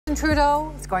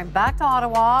Trudeau is going back to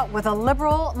Ottawa with a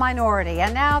Liberal minority.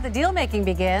 And now the deal-making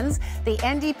begins. The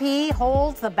NDP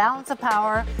holds the balance of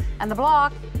power, and the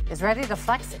Bloc is ready to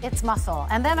flex its muscle.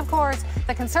 And then, of course,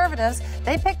 the Conservatives,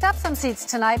 they picked up some seats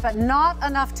tonight, but not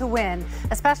enough to win.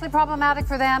 Especially problematic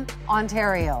for them,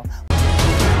 Ontario.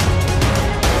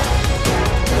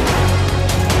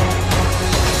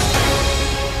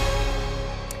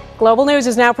 Global News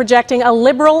is now projecting a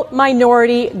Liberal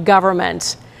minority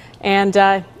government. And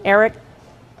Eric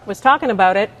was talking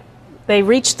about it. They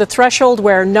reached the threshold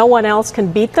where no one else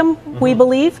can beat them, we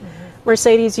believe.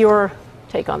 Mercedes, your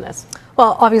take on this?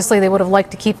 Well, obviously they would have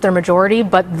liked to keep their majority,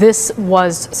 but this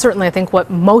was certainly, I think, what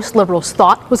most Liberals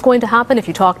thought was going to happen. If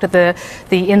you talk to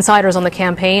the insiders on the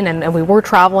campaign, and we were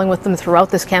traveling with them throughout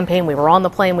this campaign, we were on the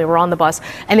plane, we were on the bus,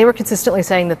 and they were consistently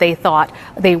saying that they thought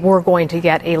they were going to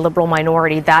get a Liberal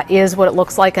minority. That is what it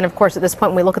looks like. And of course, at this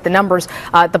point, when we look at the numbers,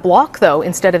 the Bloc, though,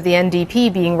 instead of the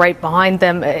NDP being right behind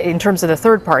them in terms of the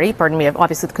third party, pardon me,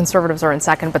 obviously the Conservatives are in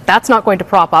second, but that's not going to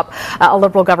prop up a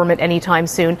Liberal government anytime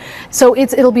soon. So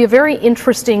it'll be a very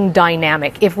interesting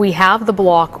dynamic if we have the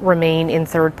Bloc remain in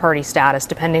third-party status,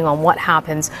 depending on what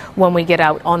happens when we get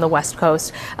out on the West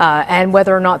Coast, and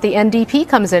whether or not the NDP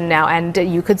comes in now. And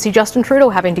you could see Justin Trudeau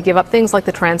having to give up things like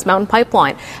the Trans Mountain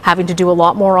Pipeline, having to do a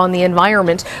lot more on the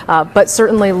environment, but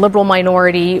certainly Liberal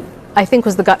minority, I think,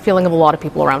 was the gut feeling of a lot of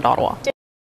people around Ottawa.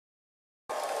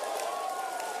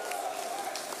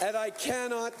 And I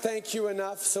cannot thank you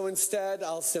enough, so instead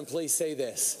I'll simply say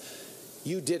this.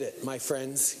 You did it, my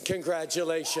friends.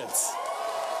 Congratulations.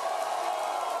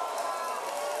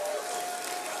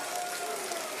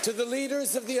 To the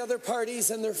leaders of the other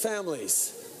parties and their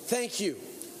families, thank you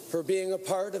for being a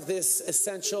part of this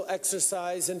essential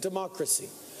exercise in democracy.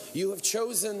 You have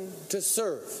chosen to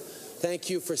serve. Thank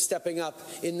you for stepping up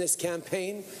in this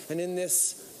campaign and in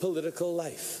this political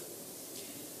life.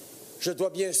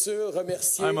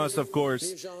 I must, of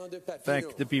course,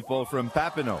 thank the people from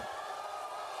Papineau.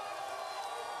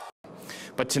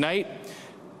 But tonight,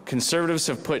 Conservatives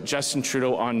have put Justin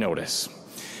Trudeau on notice.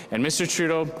 And Mr.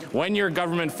 Trudeau, when your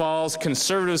government falls,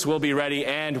 Conservatives will be ready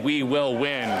and we will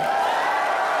win.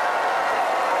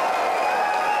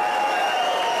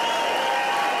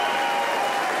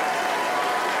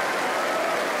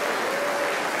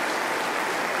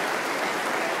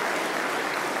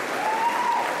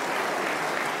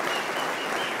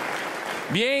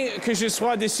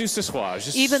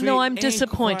 Even though I'm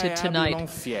disappointed tonight,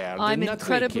 I'm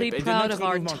incredibly proud of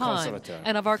our time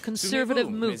and of our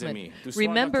Conservative movement.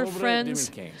 Remember,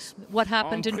 friends, what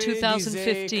happened in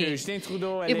 2015.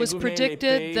 It was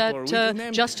predicted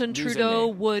that Justin Trudeau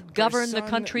would govern the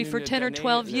country for 10 or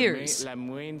 12 years.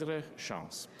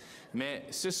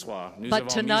 But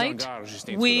tonight,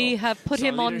 we have put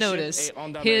him on notice.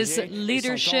 His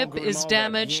leadership is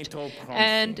damaged,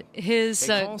 and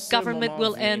his government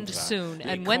will end soon.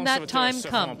 And when that time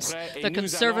comes, the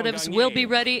Conservatives will be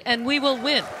ready, and we will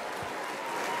win.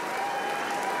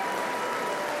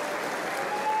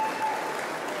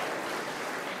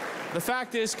 The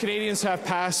fact is, Canadians have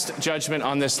passed judgment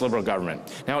on this Liberal government.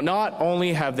 Now, not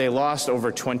only have they lost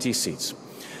over 20 seats,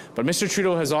 but Mr.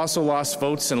 Trudeau has also lost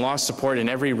votes and lost support in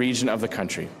every region of the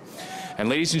country. And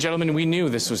ladies and gentlemen, we knew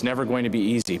this was never going to be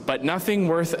easy, but nothing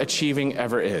worth achieving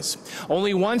ever is.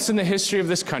 Only once in the history of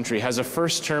this country has a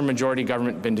first-term majority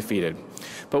government been defeated.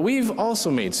 But we've also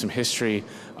made some history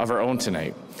of our own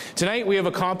tonight. Tonight, we have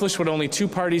accomplished what only two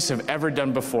parties have ever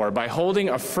done before by holding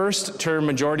a first-term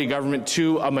majority government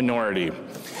to a minority.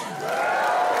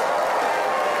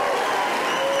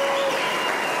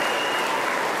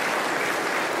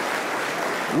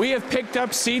 We have picked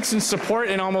up seats and support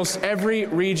in almost every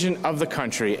region of the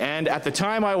country. And at the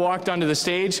time I walked onto the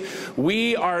stage,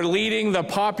 we are leading the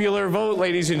popular vote,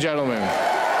 ladies and gentlemen.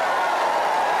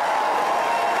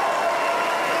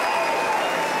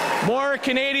 More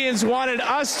Canadians wanted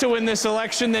us to win this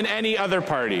election than any other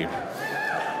party.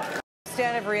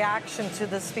 Standard reaction to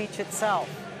the speech itself.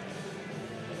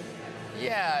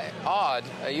 Yeah, odd.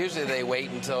 Usually they wait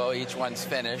until each one's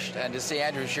finished, and to see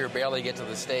Andrew Scheer barely get to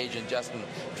the stage and Justin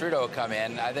Trudeau come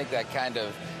in, I think that kind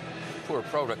of poor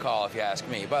protocol, if you ask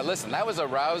me. But listen, that was a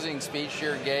rousing speech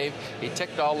Scheer gave. He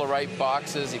ticked all the right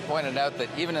boxes. He pointed out that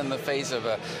even in the face of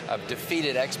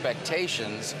defeated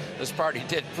expectations, this party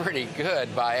did pretty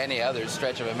good by any other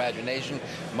stretch of imagination.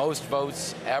 Most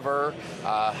votes ever,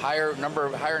 higher number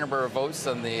of votes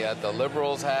than the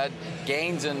Liberals had,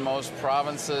 gains in most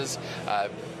provinces.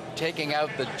 taking out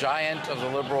the giant of the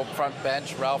Liberal front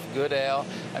bench, Ralph Goodale.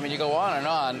 I mean, you go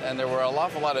on, and there were an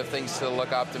awful lot of things to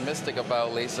look optimistic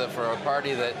about, Lisa, for a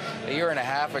party that a year and a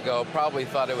half ago probably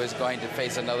thought it was going to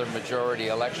face another majority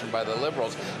election by the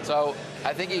Liberals. So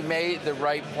I think he made the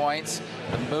right points.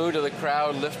 The mood of the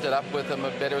crowd lifted up with him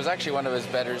a bit. It was actually one of his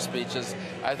better speeches.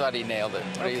 I thought he nailed it.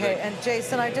 Okay, and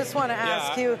Jason, I just want to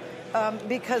ask you,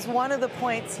 because one of the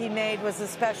points he made was a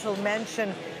special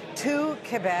mention to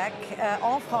Quebec,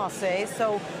 en français.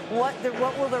 So what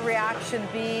will the reaction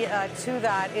be to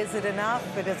that? Is it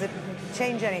enough? Or does it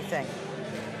change anything?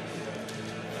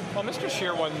 Well, Mr.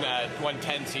 Scheer won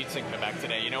 10 seats in Quebec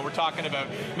today. You know, we're talking about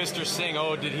Mr. Singh.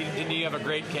 Oh, didn't he have a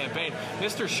great campaign?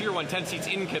 Mr. Scheer won 10 seats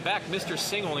in Quebec. Mr.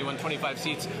 Singh only won 25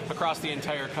 seats across the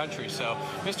entire country. So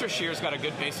Mr. Scheer's got a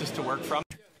good basis to work from.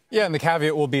 Yeah, and the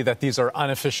caveat will be that these are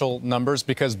unofficial numbers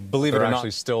because, believe it or not,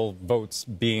 actually still votes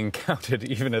being counted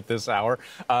even at this hour.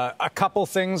 A couple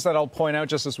things that I'll point out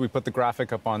just as we put the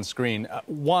graphic up on screen.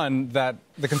 One, that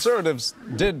the Conservatives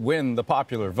did win the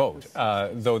popular vote,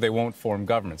 though they won't form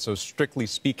government. So strictly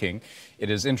speaking, it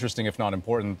is interesting, if not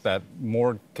important, that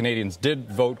more Canadians did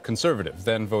vote Conservative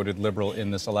than voted Liberal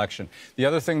in this election. The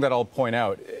other thing that I'll point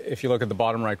out, if you look at the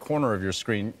bottom right corner of your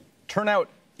screen, turnout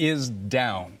is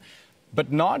down. But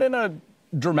not in a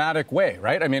dramatic way,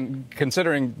 right? I mean,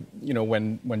 considering, you know,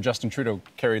 when Justin Trudeau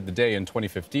carried the day in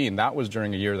 2015, that was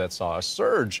during a year that saw a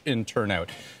surge in turnout.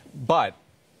 But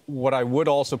what I would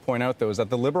also point out, though, is that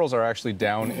the Liberals are actually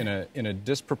down in a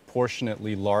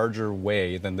disproportionately larger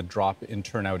way than the drop in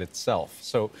turnout itself.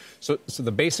 So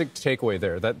the basic takeaway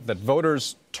there, that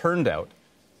voters turned out,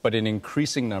 but in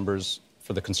increasing numbers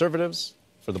for the Conservatives,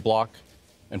 for the Bloc,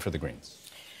 and for the Greens.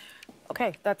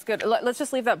 Okay, that's good. Let's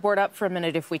just leave that board up for a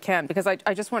minute if we can, because I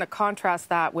just want to contrast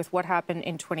that with what happened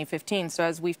in 2015. So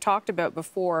as we've talked about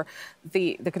before,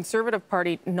 the Conservative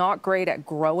Party not great at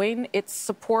growing its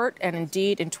support, and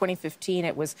indeed in 2015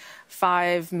 it was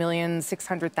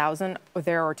 5,600,000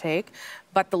 there or take.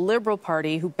 But the Liberal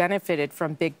Party, who benefited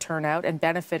from big turnout and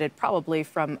benefited probably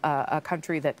from a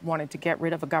country that wanted to get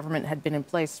rid of a government that had been in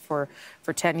place for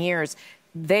 10 years,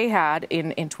 they had,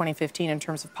 in 2015, in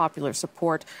terms of popular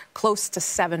support, close to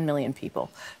 7 million people.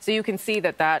 So you can see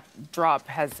that drop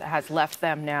has left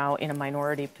them now in a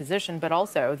minority position, but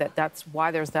also that's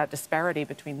why there's that disparity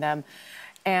between them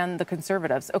and the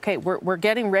Conservatives. Okay, we're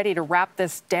getting ready to wrap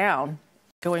this down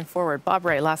going forward. Bob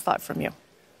Ray, last thought from you.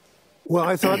 Well,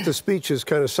 I thought the speeches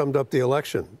kind of summed up the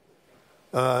election.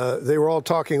 They were all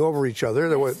talking over each other.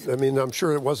 I mean, I'm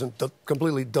sure it wasn't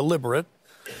completely deliberate,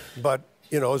 but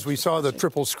you know, as we saw the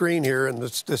triple screen here in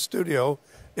this studio,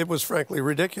 it was frankly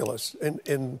ridiculous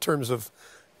in terms of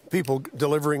people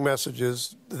delivering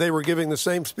messages. They were giving the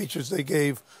same speeches they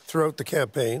gave throughout the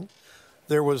campaign.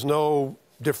 There was no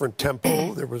different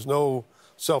tempo. There was no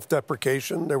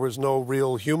self-deprecation. There was no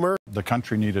real humor. The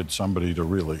country needed somebody to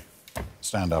really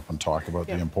stand up and talk about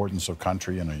the importance of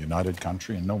country and a united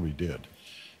country, and nobody did.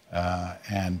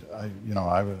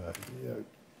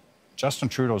 Justin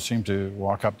Trudeau seemed to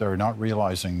walk up there not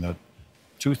realizing that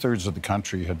 2/3 of the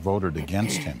country had voted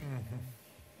against him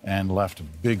and left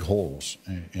big holes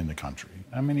in the country.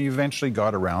 I mean, he eventually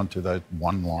got around to that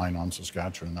one line on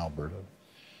Saskatchewan and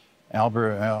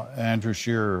Alberta. Andrew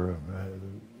Scheer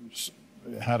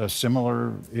had a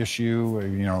similar issue,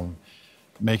 you know,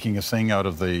 making a thing out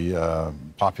of the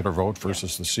popular vote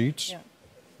versus the seats. Yeah.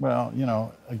 Well, you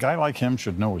know, a guy like him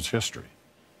should know his history.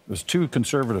 There's two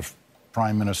Conservative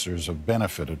prime ministers have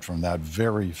benefited from that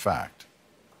very fact.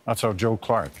 That's how Joe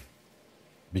Clark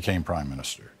became prime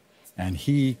minister. And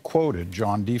he quoted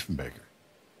John Diefenbaker.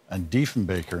 And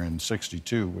Diefenbaker in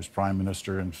 '62 was prime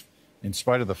minister in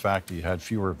spite of the fact he had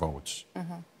fewer votes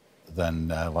than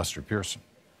Lester Pearson.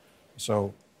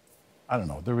 So, I don't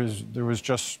know, there was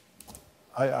just,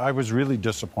 I was really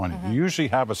disappointed. You usually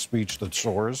have a speech that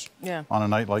soars on a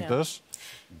night like this.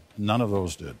 None of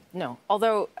those did. No.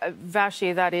 Although,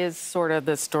 Vashi, that is sort of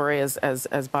the story,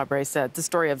 as Bob Ray said, the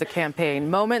story of the campaign.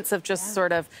 Moments of just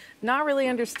sort of not really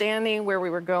understanding where we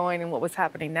were going and what was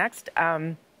happening next.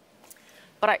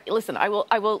 But listen, I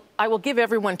will give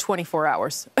everyone 24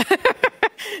 hours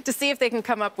to see if they can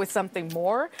come up with something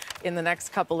more in the next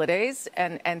couple of days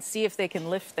and see if they can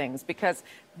lift things. Because,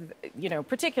 you know,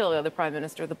 particularly the Prime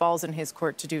Minister, the ball's in his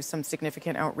court to do some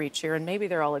significant outreach here. And maybe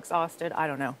they're all exhausted. I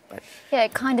don't know. But yeah,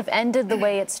 it kind of ended the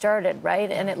way it started,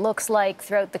 right? And it looks like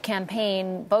throughout the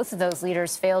campaign, both of those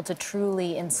leaders failed to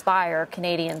truly inspire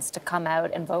Canadians to come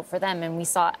out and vote for them. And we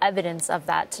saw evidence of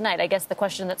that tonight. I guess the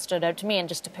question that stood out to me, and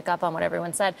just to pick up on what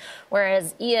everyone said,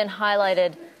 whereas Ian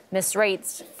highlighted Miss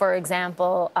Rates, for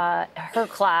example, her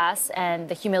class and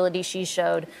the humility she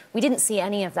showed, we didn't see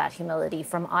any of that humility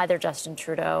from either Justin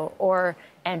Trudeau or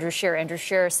Andrew Scheer. Andrew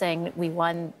Scheer saying we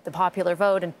won the popular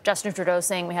vote and Justin Trudeau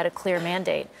saying we had a clear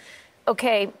mandate.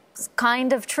 Okay, it's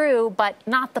kind of true, but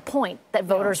not the point that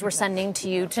voters were sending to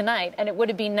you tonight. And it would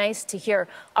have been nice to hear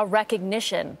a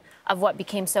recognition of what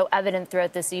became so evident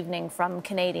throughout this evening from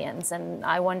Canadians. And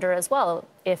I wonder as well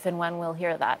if and when we'll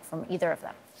hear that from either of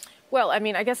them. Well, I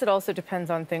mean, I guess it also depends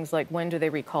on things like when do they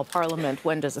recall Parliament,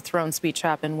 when does a throne speech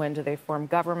happen, when do they form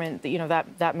government? You know,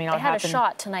 that may not happen. They had a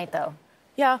shot tonight, though.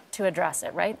 Yeah. To address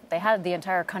it, right? They had the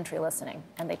entire country listening,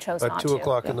 and they chose not to. At 2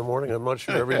 o'clock in the morning, I'm not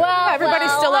sure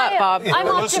everybody's still up, Bob. I'm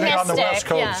optimistic. On the West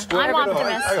Coast. Yeah, I'm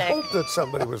optimistic. I hope that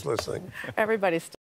somebody was listening. Everybody's still